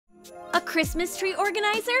A Christmas tree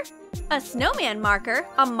organizer, a snowman marker,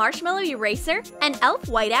 a marshmallow eraser, an elf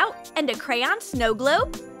whiteout, and a crayon snow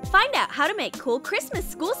globe? Find out how to make cool Christmas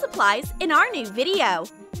school supplies in our new video.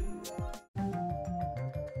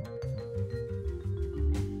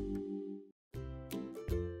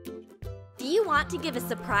 Do you want to give a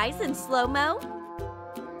surprise in slow-mo?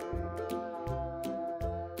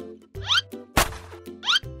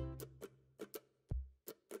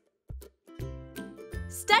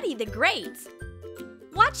 Study the grades.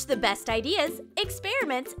 Watch the best ideas,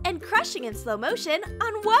 experiments, and crushing in slow motion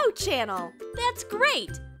on Whoa channel. That's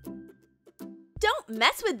great! Don't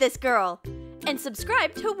mess with this girl! And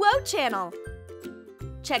subscribe to Whoa channel.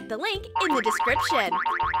 Check the link in the description.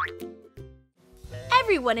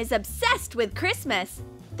 Everyone is obsessed with Christmas.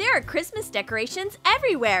 There are Christmas decorations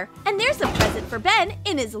everywhere, and there's a present for Ben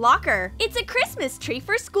in his locker. It's a Christmas tree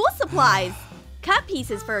for school supplies. Cut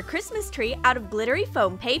pieces for a Christmas tree out of glittery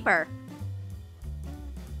foam paper.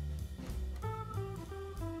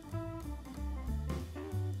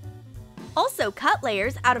 Also cut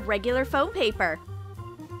layers out of regular foam paper.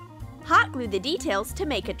 Hot glue the details to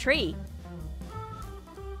make a tree.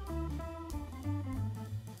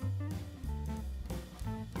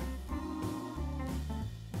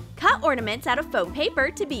 Cut ornaments out of foam paper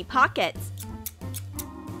to be pockets.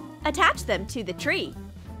 Attach them to the tree.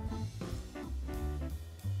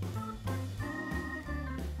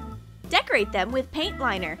 Decorate them with paint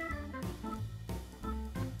liner.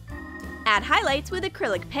 Add highlights with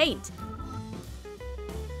acrylic paint.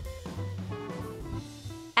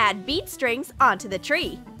 Add bead strings onto the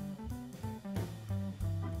tree.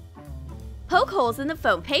 Poke holes in the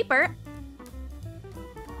foam paper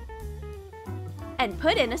and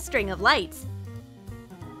put in a string of lights.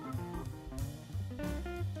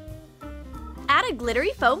 Add a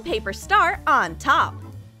glittery foam paper star on top.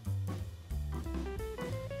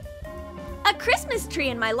 A Christmas tree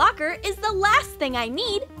in my locker is the last thing I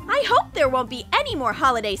need. I hope there won't be any more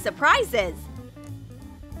holiday surprises.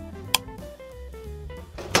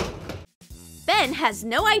 Ben has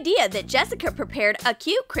no idea that Jessica prepared a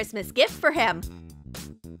cute Christmas gift for him.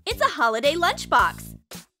 It's a holiday lunchbox.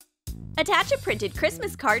 Attach a printed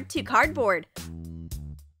Christmas card to cardboard.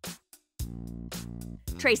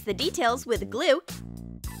 Trace the details with glue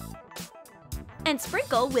and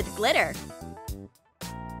sprinkle with glitter.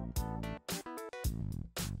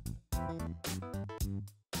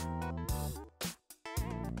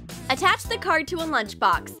 Attach the card to a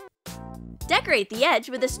lunchbox. Decorate the edge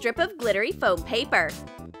with a strip of glittery foam paper.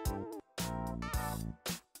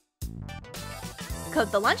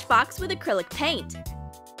 Coat the lunchbox with acrylic paint.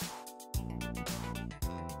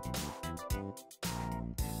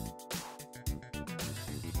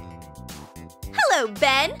 Hello,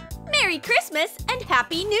 Ben! Merry Christmas and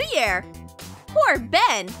Happy New Year! Poor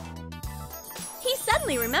Ben! He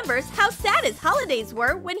suddenly remembers how sad his holidays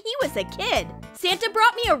were when he was a kid. Santa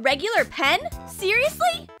brought me a regular pen?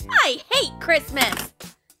 Seriously? I hate Christmas!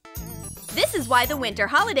 This is why the winter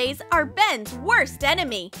holidays are Ben's worst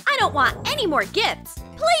enemy. I don't want any more gifts.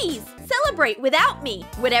 Please, celebrate without me.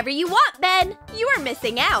 Whatever you want, Ben, you are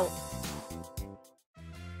missing out.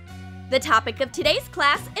 The topic of today's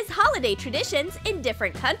class is holiday traditions in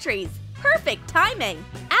different countries. Perfect timing!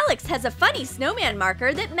 Alex has a funny snowman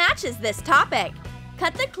marker that matches this topic.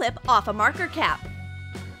 Cut the clip off a marker cap.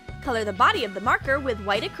 Color the body of the marker with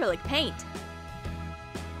white acrylic paint.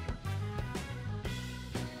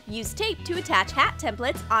 Use tape to attach hat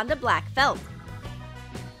templates onto black felt.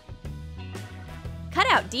 Cut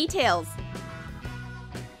out details.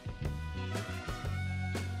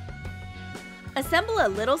 Assemble a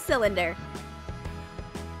little cylinder.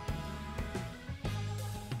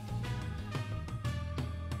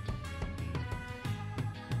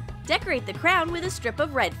 Decorate the crown with a strip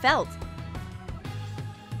of red felt.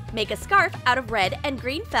 Make a scarf out of red and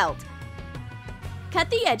green felt. Cut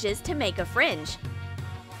the edges to make a fringe.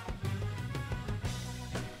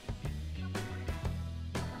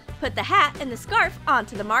 Put the hat and the scarf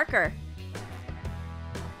onto the marker.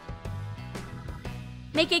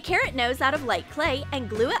 Make a carrot nose out of light clay and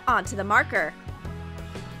glue it onto the marker.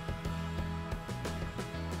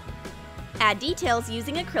 Add details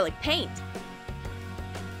using acrylic paint.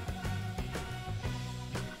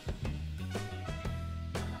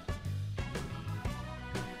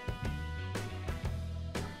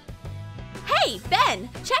 Hey, Ben!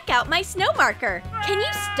 Check out my snow marker! Can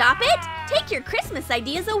you stop it? Take your Christmas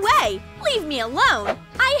ideas away! Leave me alone!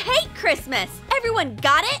 I hate Christmas! Everyone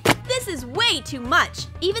got it? This is way too much!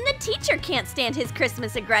 Even the teacher can't stand his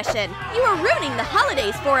Christmas aggression! You are ruining the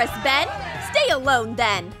holidays for us, Ben! Stay alone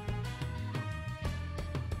then!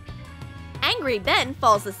 Angry Ben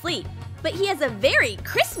falls asleep, but he has a very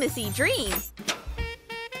Christmassy dream.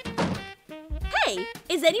 Hey,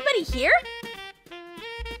 is anybody here?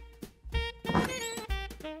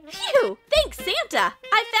 Phew, thanks Santa!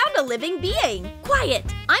 I found a living being! Quiet!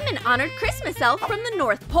 I'm an honored Christmas elf from the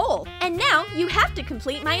North Pole, and now you have to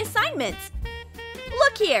complete my assignments.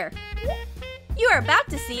 Look here! You are about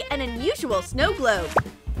to see an unusual snow globe.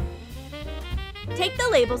 Take the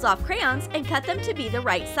labels off crayons and cut them to be the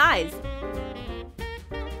right size.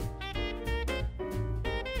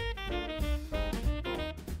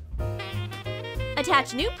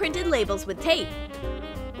 Attach new printed labels with tape.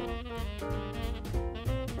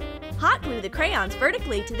 Hot glue the crayons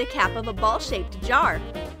vertically to the cap of a ball-shaped jar.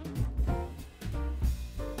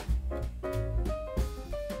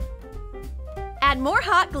 Add more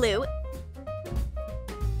hot glue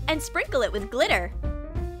and sprinkle it with glitter.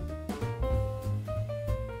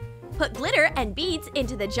 Put glitter and beads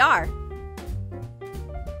into the jar.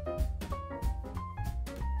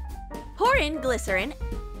 Pour in glycerin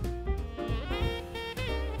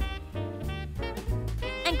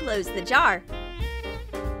and close the jar.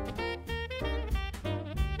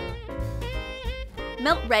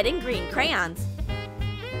 Melt red and green crayons.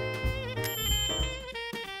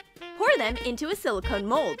 Pour them into a silicone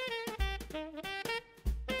mold.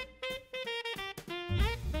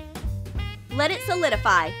 Let it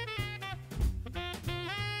solidify.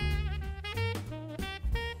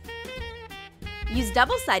 Use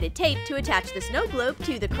double-sided tape to attach the snow globe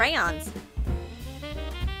to the crayons.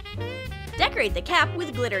 Decorate the cap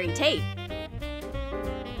with glittery tape.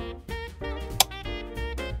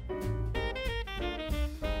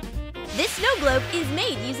 This snow globe is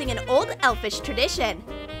made using an old elfish tradition.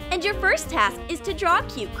 And your first task is to draw a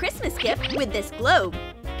cute Christmas gift with this globe.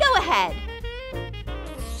 Go ahead!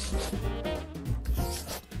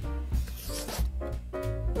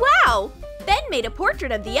 Wow! Ben made a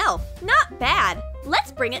portrait of the elf. Not bad.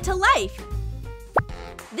 Let's bring it to life.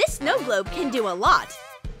 This snow globe can do a lot.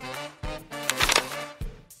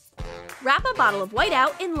 Wrap a bottle of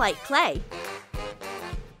Wite-out in light clay.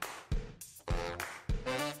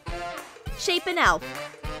 Shape an elf.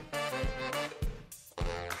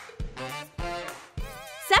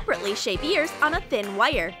 Separately shape ears on a thin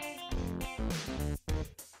wire.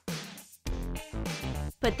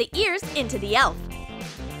 Put the ears into the elf.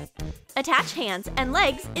 Attach hands and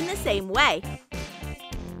legs in the same way.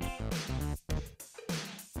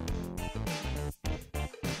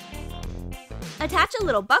 Attach a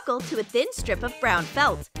little buckle to a thin strip of brown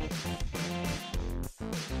felt.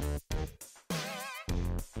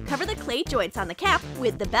 Cover the clay joints on the cap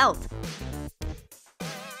with the belt.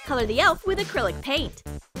 Color the elf with acrylic paint.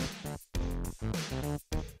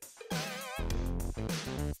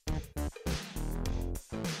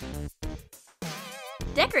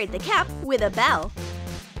 Decorate the cap with a bell.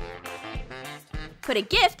 Put a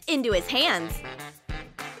gift into his hands.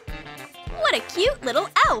 What a cute little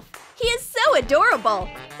elf! He is so adorable!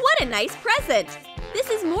 What a nice present! This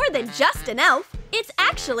is more than just an elf, it's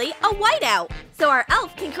actually a whiteout, so our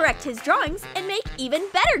elf can correct his drawings and make even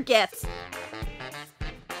better gifts!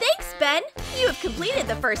 Thanks, Ben! You have completed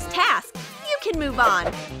the first task. You can move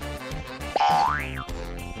on.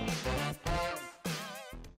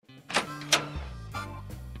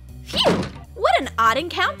 Phew! What an odd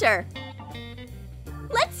encounter!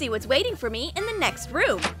 Let's see what's waiting for me in the next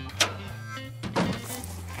room.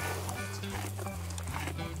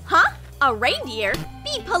 Huh? A reindeer?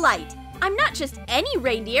 Be polite! I'm not just any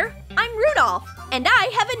reindeer, I'm Rudolph, and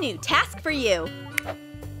I have a new task for you.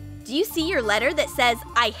 Do you see your letter that says,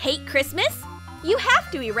 "I hate Christmas"? You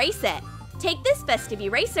have to erase it. Take this festive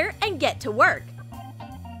eraser and get to work.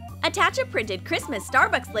 Attach a printed Christmas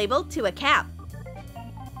Starbucks label to a cap.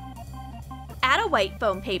 Add a white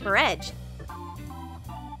foam paper edge.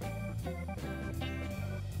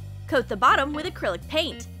 Coat the bottom with acrylic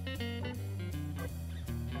paint.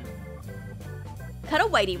 Cut a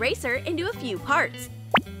white eraser into a few parts.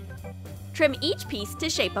 Trim each piece to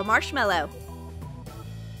shape a marshmallow.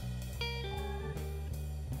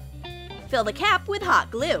 Fill the cap with hot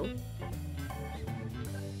glue.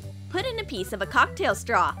 Put in a piece of a cocktail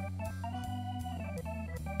straw.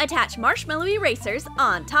 Attach marshmallow erasers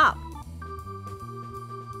on top.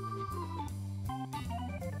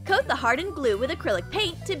 Coat the hardened glue with acrylic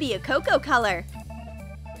paint to be a cocoa color.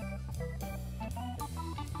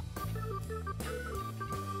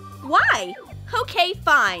 Why? Okay,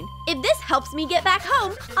 fine. If this helps me get back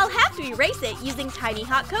home, I'll have to erase it using tiny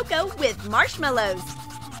hot cocoa with marshmallows.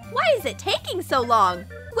 Why is it taking so long?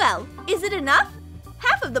 Well, is it enough?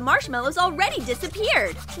 Half of the marshmallows already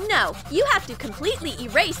disappeared. No, you have to completely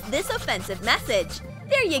erase this offensive message.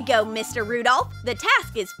 There you go, Mr. Rudolph. The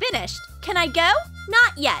task is finished. Can I go?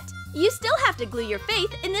 Not yet. You still have to glue your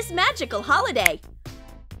faith in this magical holiday.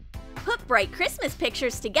 Put bright Christmas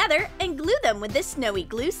pictures together and glue them with this snowy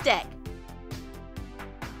glue stick.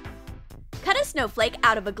 Cut a snowflake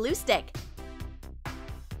out of a glue stick.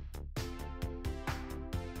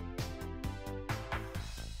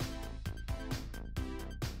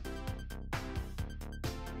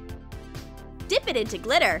 Dip it into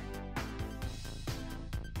glitter.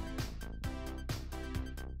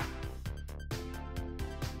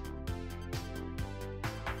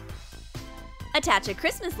 Attach a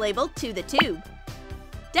Christmas label to the tube.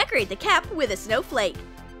 Decorate the cap with a snowflake.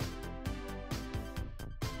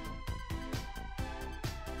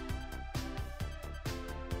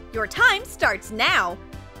 Your time starts now!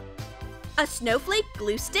 A snowflake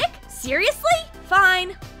glue stick? Seriously?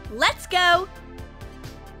 Fine, let's go!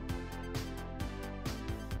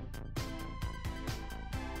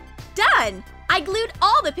 Done! I glued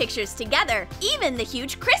all the pictures together, even the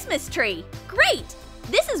huge Christmas tree! Great!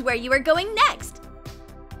 This is where you are going next!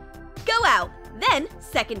 Go out, then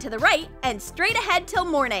second to the right and straight ahead till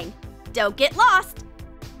morning. Don't get lost!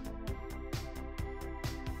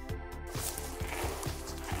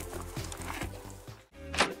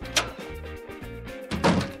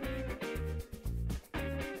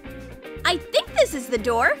 I think this is the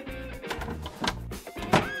door!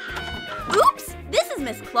 Oops! This is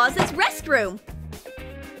Miss Claus's restroom!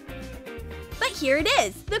 But here it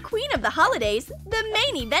is, the queen of the holidays, the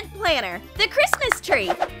main event planner, the Christmas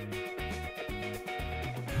tree!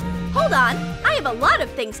 Hold on, I have a lot of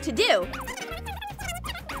things to do.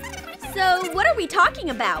 So what are we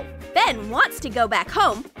talking about? Ben wants to go back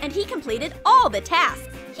home, and he completed all the tasks.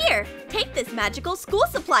 Here, take this magical school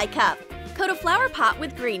supply cup. Coat a flower pot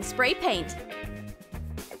with green spray paint.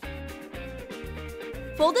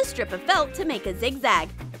 Fold a strip of felt to make a zigzag.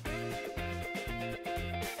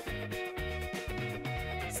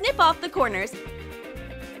 Snip off the corners.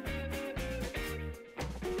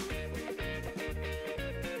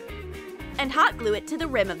 And hot glue it to the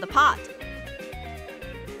rim of the pot.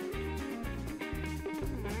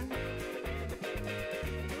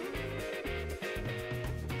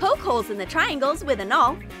 Poke holes in the triangles with an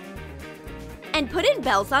awl. And put in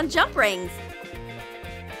bells on jump rings.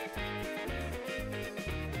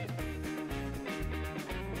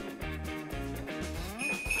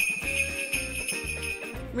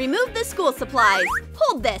 Remove the school supplies.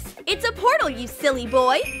 Hold this. It's a portal, you silly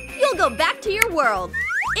boy. You'll go back to your world.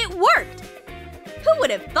 It worked. Who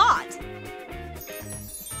would have thought?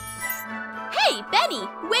 Hey, Benny,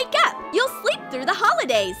 wake up. You'll sleep through the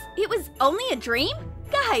holidays. It was only a dream?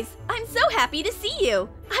 Guys, I'm so happy to see you.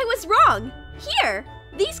 I was wrong. Here,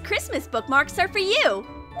 these Christmas bookmarks are for you.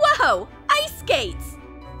 Whoa, ice skates.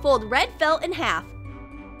 Fold red felt in half.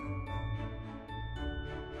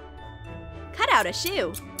 Cut out a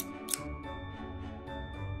shoe.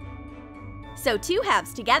 Sew two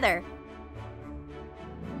halves together.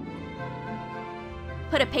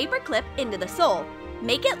 Put a paper clip into the sole.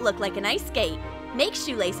 Make it look like an ice skate. Make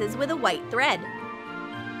shoelaces with a white thread.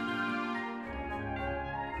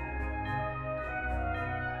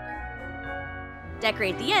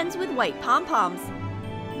 Decorate the ends with white pom-poms.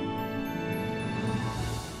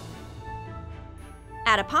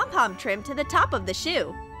 Add a pom-pom trim to the top of the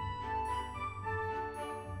shoe.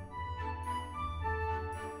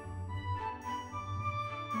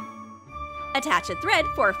 Attach a thread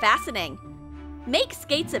for fastening. Make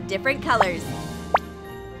skates of different colors.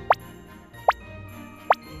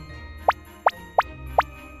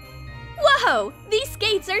 Whoa! These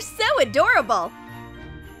skates are so adorable!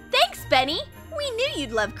 Thanks, Benny! We knew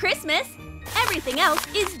you'd love Christmas! Everything else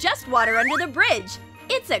is just water under the bridge.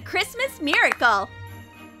 It's a Christmas miracle!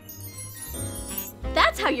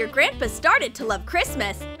 That's how your grandpa started to love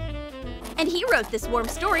Christmas. And he wrote this warm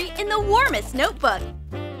story in the warmest notebook.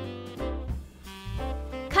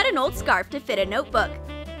 Cut an old scarf to fit a notebook.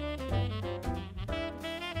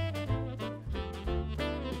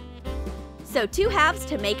 Sew two halves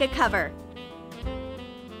to make a cover.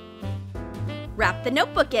 Wrap the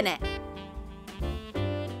notebook in it.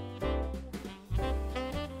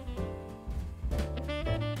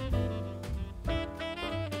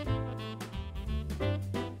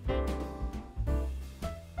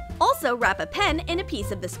 Also wrap a pen in a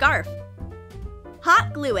piece of the scarf.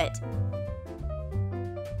 Hot glue it.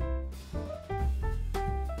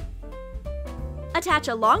 Attach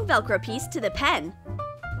a long Velcro piece to the pen.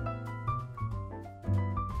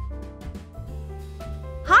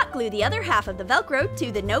 Hot glue the other half of the Velcro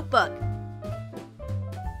to the notebook.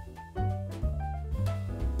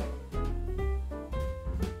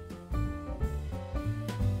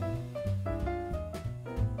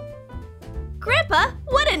 Grandpa,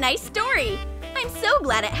 what a nice story! I'm so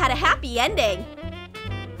glad it had a happy ending.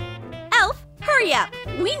 Elf, hurry up!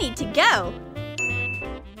 We need to go!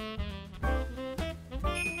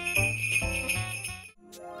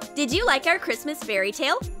 Did you like our Christmas fairy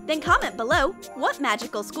tale? Then comment below what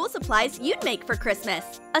magical school supplies you'd make for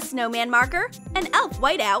Christmas. A snowman marker, an elf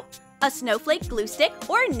whiteout, a snowflake glue stick,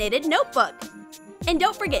 or a knitted notebook. And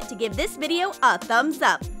don't forget to give this video a thumbs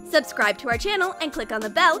up. Subscribe to our channel and click on the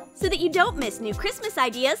bell so that you don't miss new Christmas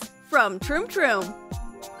ideas from Troom Troom.